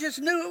voice, but I just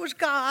knew it was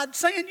God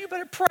saying, you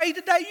better pray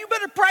today. You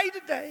better pray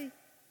today.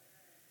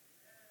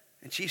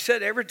 And she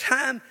said every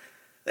time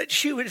that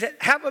she would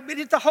have a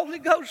minute, the Holy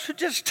Ghost would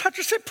just touch her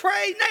and say,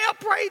 pray now,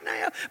 pray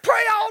now.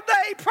 Pray all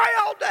day, pray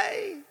all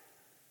day.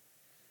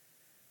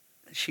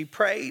 And she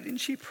prayed and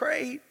she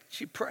prayed,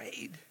 she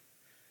prayed.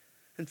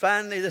 And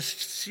finally,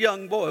 this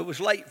young boy was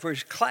late for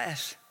his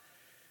class.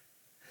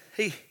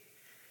 He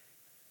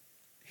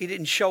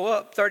didn't show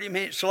up 30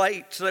 minutes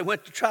late, so they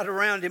went to try to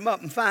round him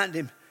up and find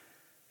him.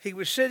 He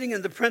was sitting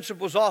in the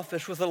principal's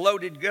office with a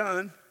loaded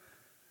gun.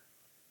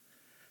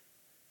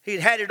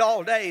 He'd had it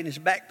all day in his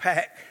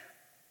backpack.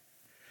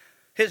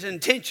 His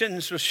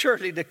intentions was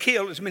surely to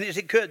kill as many as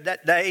he could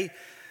that day.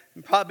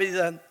 And probably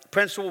the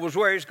principal was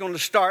where he was going to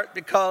start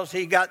because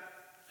he got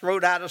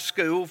thrown out of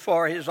school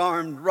for his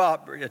armed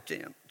robbery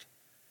attempt.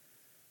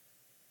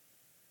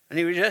 And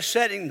he was just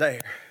sitting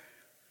there.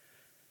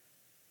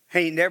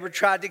 He never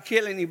tried to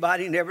kill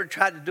anybody, never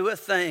tried to do a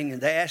thing.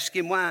 And they asked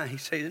him why. He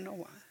said, I don't know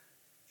why.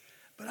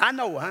 But I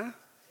know why.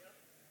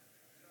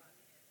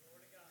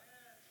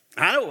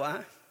 I know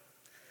why.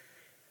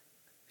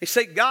 He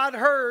said, God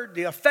heard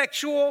the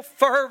effectual,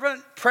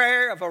 fervent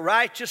prayer of a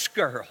righteous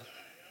girl.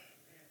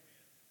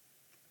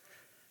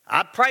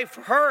 I pray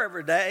for her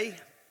every day,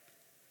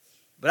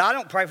 but I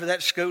don't pray for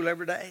that school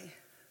every day.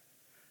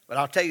 But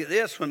I'll tell you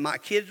this, when my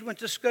kids went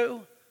to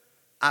school,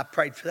 I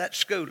prayed for that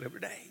school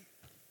every day.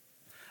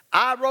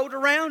 I rode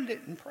around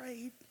it and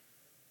prayed.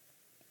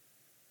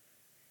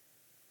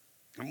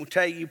 I'm going to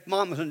tell you,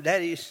 mamas and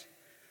daddies,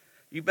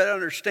 you better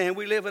understand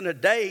we live in a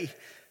day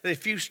that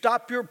if you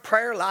stop your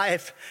prayer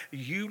life,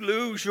 you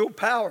lose your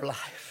power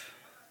life.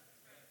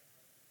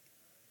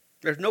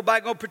 There's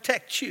nobody going to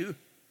protect you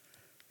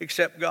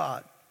except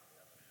God.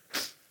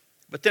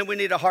 But then we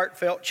need a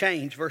heartfelt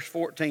change. Verse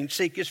 14,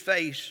 seek his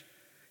face.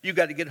 You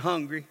got to get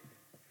hungry.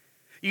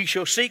 You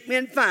shall seek me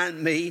and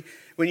find me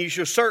when you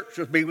shall search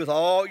with me with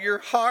all your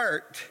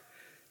heart.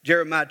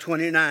 Jeremiah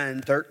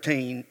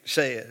 29:13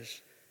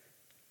 says.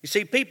 You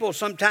see, people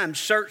sometimes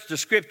search the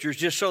scriptures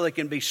just so they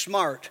can be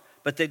smart,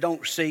 but they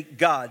don't seek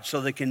God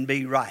so they can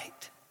be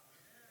right.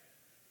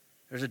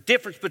 There's a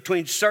difference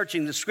between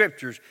searching the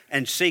scriptures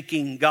and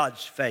seeking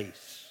God's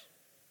face.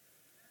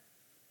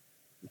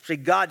 See,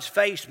 God's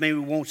face maybe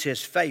wants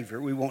his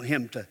favor. We want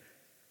him to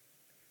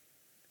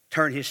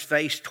turn his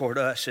face toward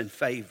us in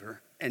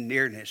favor and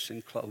nearness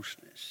and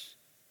closeness.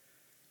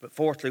 But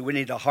fourthly, we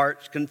need a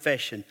heart's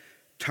confession.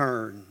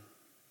 Turn.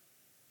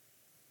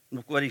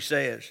 Look what he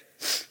says.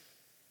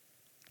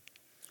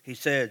 He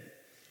said,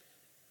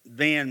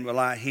 then will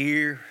I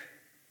hear,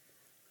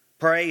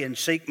 pray and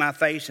seek my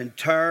face and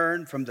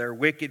turn from their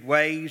wicked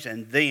ways,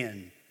 and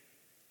then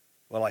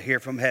will I hear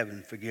from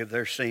heaven, forgive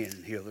their sin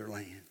and heal their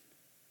land.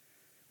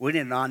 We need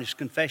an honest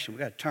confession. We've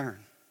got to turn.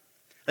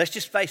 Let's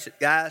just face it,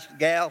 guys,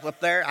 gals up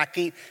there. I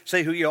can't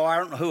see who you are. I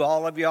don't know who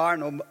all of you are. I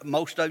know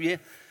most of you.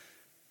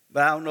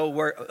 But I don't know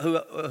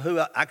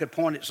who I could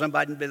point at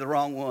somebody and be the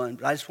wrong one.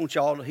 But I just want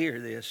you all to hear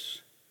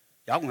this.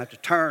 Y'all going to have to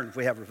turn if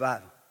we have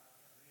revival.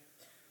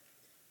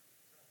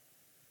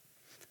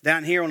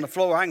 Down here on the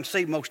floor, I can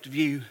see most of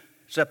you,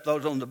 except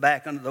those on the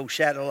back under those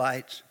shadow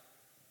lights.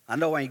 I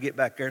know when you get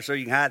back there so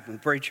you can hide from the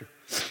preacher.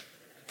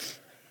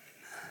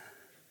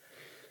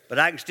 But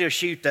I can still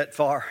shoot that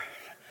far.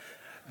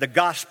 The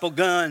gospel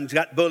gun's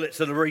got bullets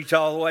that'll reach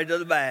all the way to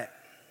the back.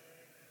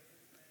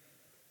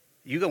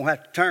 You're going to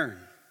have to turn.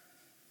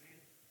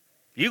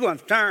 You're going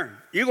to have to turn.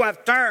 You're going to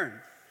have to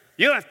turn.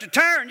 You're going to have to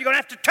turn. You're going to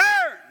have to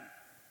turn.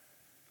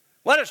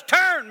 What does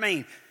turn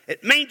mean?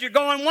 It means you're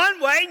going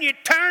one way and you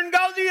turn,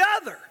 go the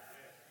other.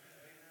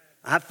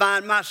 I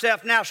find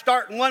myself now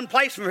starting one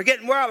place and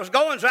forgetting where I was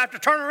going, so I have to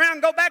turn around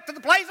and go back to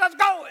the place I was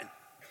going.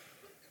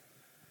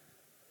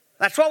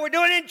 That's what we're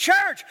doing in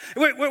church.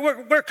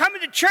 We're coming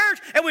to church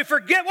and we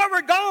forget where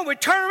we're going. We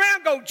turn around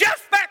and go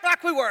just back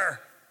like we were.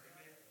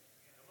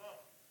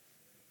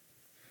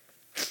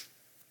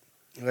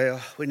 Well,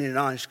 we need an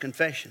honest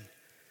confession.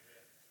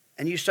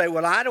 And you say,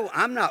 well,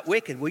 I'm not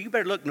wicked. Well, you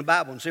better look in the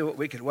Bible and see what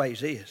wicked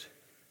ways is.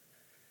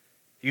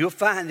 You'll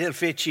find it'll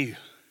fit you.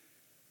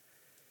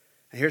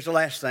 And here's the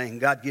last thing.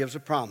 God gives a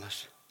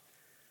promise.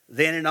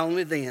 Then and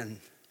only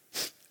then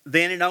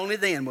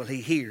will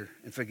he hear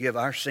and forgive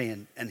our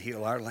sin and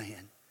heal our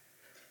land.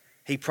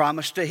 He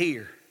promised to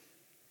hear.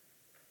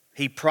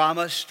 He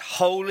promised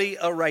holy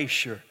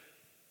erasure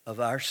of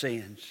our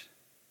sins.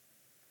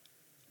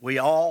 We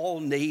all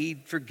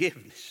need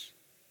forgiveness.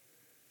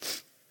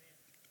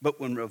 But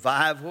when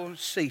revival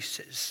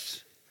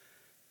ceases,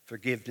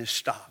 forgiveness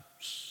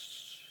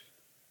stops.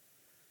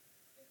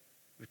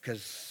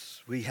 Because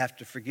we have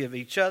to forgive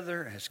each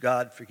other as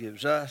God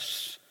forgives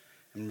us.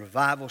 And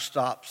revival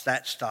stops,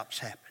 that stops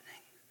happening.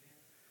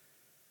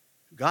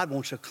 God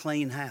wants a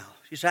clean house.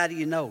 You say, how do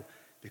you know?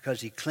 Because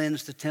he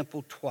cleansed the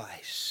temple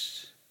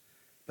twice.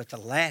 But the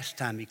last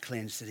time he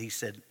cleansed it, he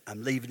said,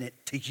 I'm leaving it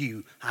to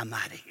you. I'm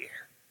out of here.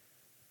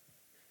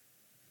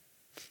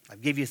 I'll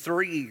give you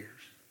 3 years.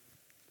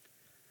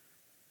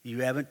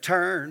 You haven't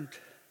turned.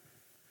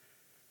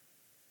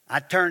 I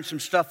turned some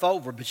stuff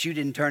over, but you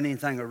didn't turn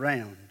anything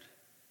around.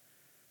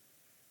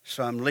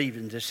 So I'm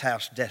leaving this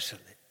house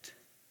desolate.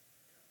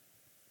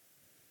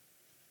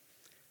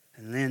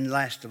 And then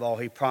last of all,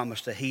 he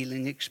promised a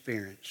healing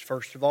experience.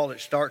 First of all,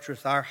 it starts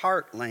with our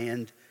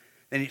heartland.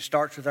 Then it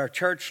starts with our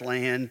church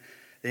land.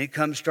 Then it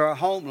comes to our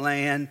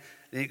homeland.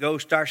 Then it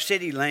goes to our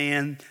city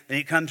land. Then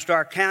it comes to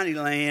our county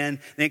land.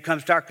 Then it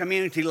comes to our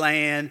community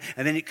land.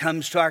 And then it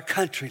comes to our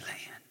country land.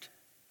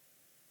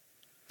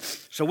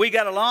 So we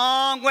got a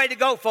long way to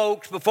go,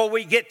 folks, before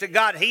we get to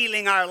God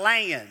healing our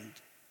land.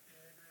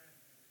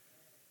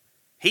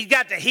 He's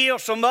got to heal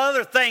some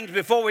other things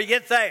before we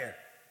get there.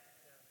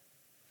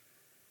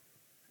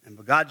 And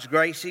by God's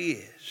grace, he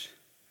is.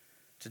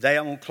 Today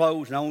I'm going to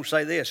close and I want to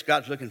say this.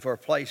 God's looking for a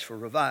place for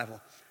revival.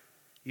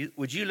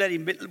 Would you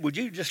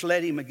just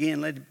let him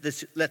again,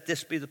 let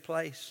this be the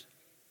place?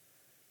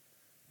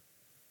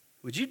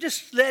 Would you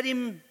just let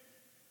him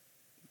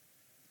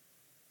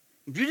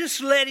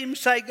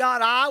say,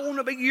 God, I want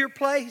to be your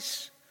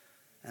place.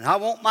 And I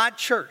want my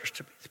church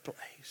to be the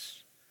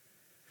place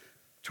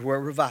to where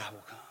revival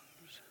comes.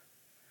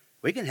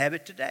 We can have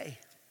it today.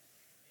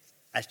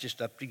 That's just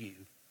up to you.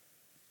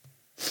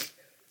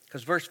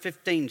 Because verse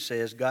 15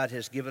 says, God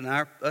has given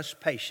us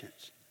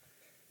patience.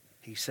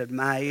 He said,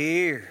 my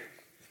ear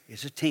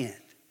is attentive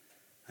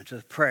unto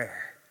the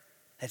prayer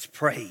that's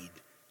prayed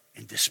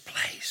in this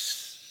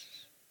place.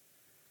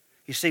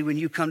 You see, when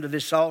you come to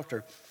this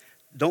altar,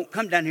 don't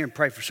come down here and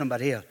pray for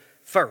somebody else.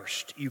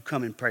 First, you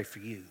come and pray for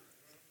you.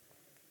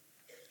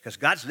 Because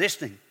God's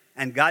listening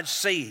and God's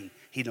seeing.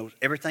 He knows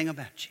everything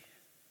about you.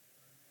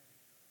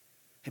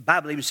 The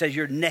Bible even says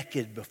you're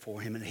naked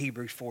before him in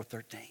Hebrews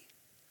 4:13.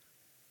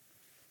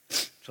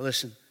 So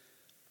listen,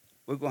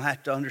 we're going to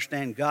have to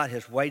understand God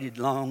has waited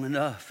long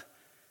enough.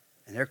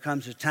 And there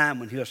comes a time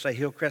when he'll say,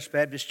 Hillcrest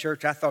Baptist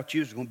Church, I thought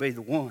you was going to be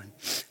the one.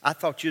 I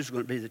thought you was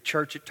going to be the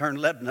church that turned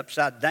Lebanon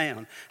upside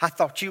down. I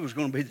thought you was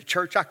going to be the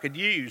church I could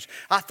use.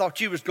 I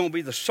thought you was going to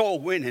be the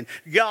soul-winning,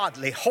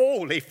 godly,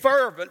 holy,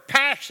 fervent,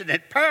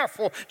 passionate,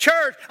 powerful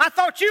church. I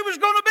thought you was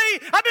going to be.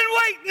 I've been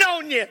waiting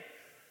on you.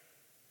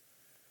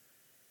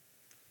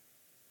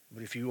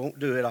 But if you won't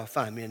do it, I'll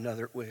find me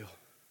another that will.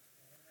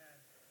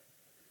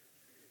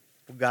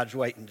 Well, God's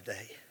waiting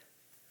today.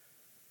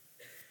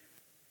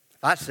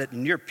 If I sit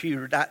in your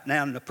pew right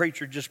now and the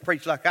preacher just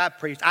preached like I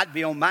preached, I'd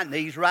be on my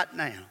knees right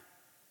now.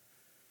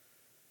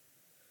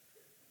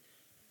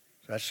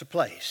 So that's the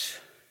place.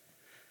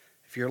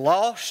 If you're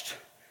lost,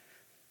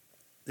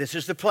 this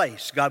is the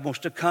place. God wants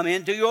to come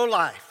into your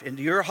life,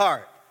 into your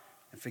heart,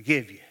 and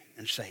forgive you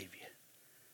and save you.